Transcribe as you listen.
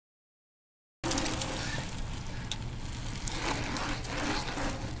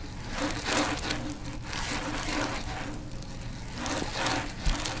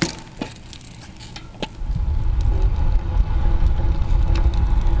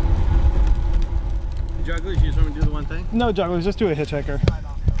jugglers? You just want me to do the one thing? No jugglers, just do a hitchhiker.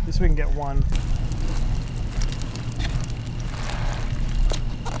 Just so we can get one.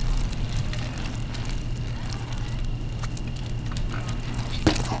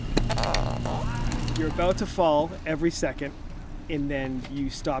 You're about to fall every second, and then you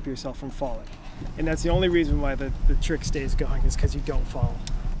stop yourself from falling. And that's the only reason why the trick stays going, is because you don't fall.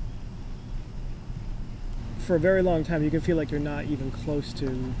 For a very long time, you can feel like you're not even close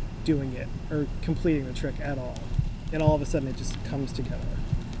to doing it or completing the trick at all. And all of a sudden, it just comes together.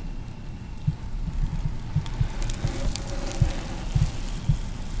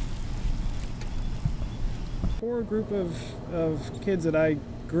 Core group of kids that I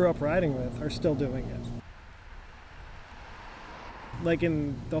grew up riding with are still doing it. Like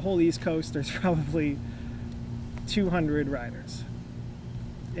in the whole East Coast, there's probably 200 riders.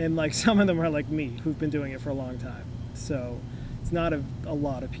 And like some of them are like me, who've been doing it for a long time. So it's not a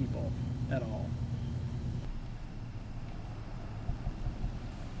lot of people at all.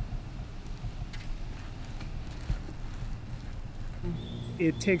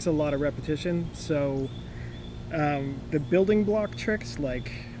 It takes a lot of repetition, so the building block tricks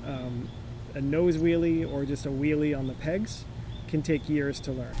like a nose wheelie or just a wheelie on the pegs can take years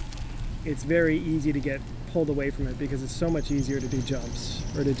to learn. It's very easy to get pulled away from it because it's so much easier to do jumps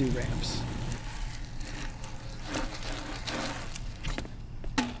or to do ramps.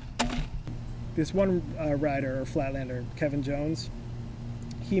 This one rider or flatlander, Kevin Jones,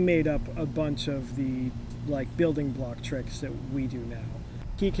 he made up a bunch of the like building block tricks that we do now.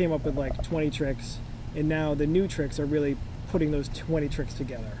 He came up with like 20 tricks, and now the new tricks are really putting those 20 tricks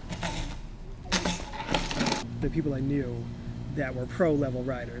together. The people I knew that were pro level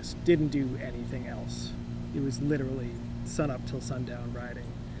riders didn't do anything else. It was literally sun up till sundown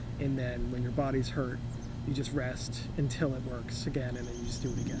riding, and then when your body's hurt, you just rest until it works again, and then you just do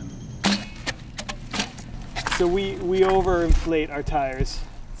it again. So we overinflate our tires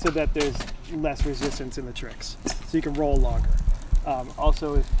so that there's less resistance in the tricks, so you can roll longer.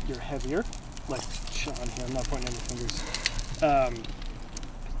 Also, if you're heavier, like Sean here, I'm not pointing any fingers,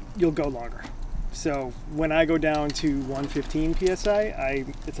 you'll go longer. So when I go down to 115 PSI,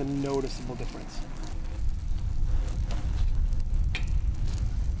 it's a noticeable difference.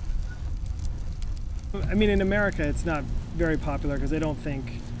 I mean, in America, it's not very popular because I don't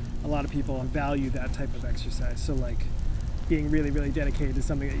think a lot of people value that type of exercise. So like being really, really dedicated to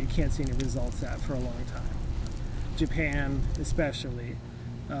something that you can't see any results at for a long time. Japan especially,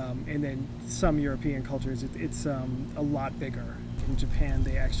 and then some European cultures, it's a lot bigger. In Japan,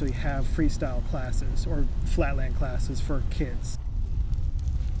 they actually have freestyle classes or flatland classes for kids.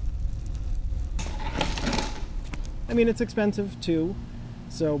 I mean, it's expensive too,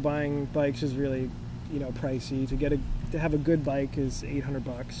 so buying bikes is really, pricey. To have a good bike is $800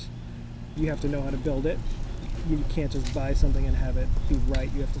 bucks. You have to know how to build it. You can't just buy something and have it be right.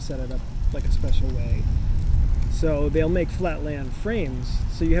 You have to set it up like a special way. So they'll make flatland frames,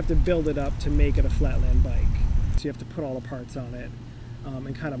 so you have to build it up to make it a flatland bike. So you have to put all the parts on it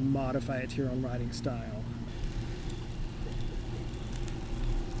and kind of modify it to your own riding style.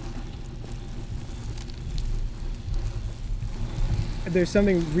 There's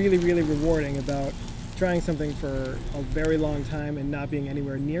something really, really rewarding about trying something for a very long time and not being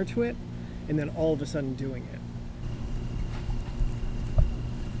anywhere near to it, and then all of a sudden doing it.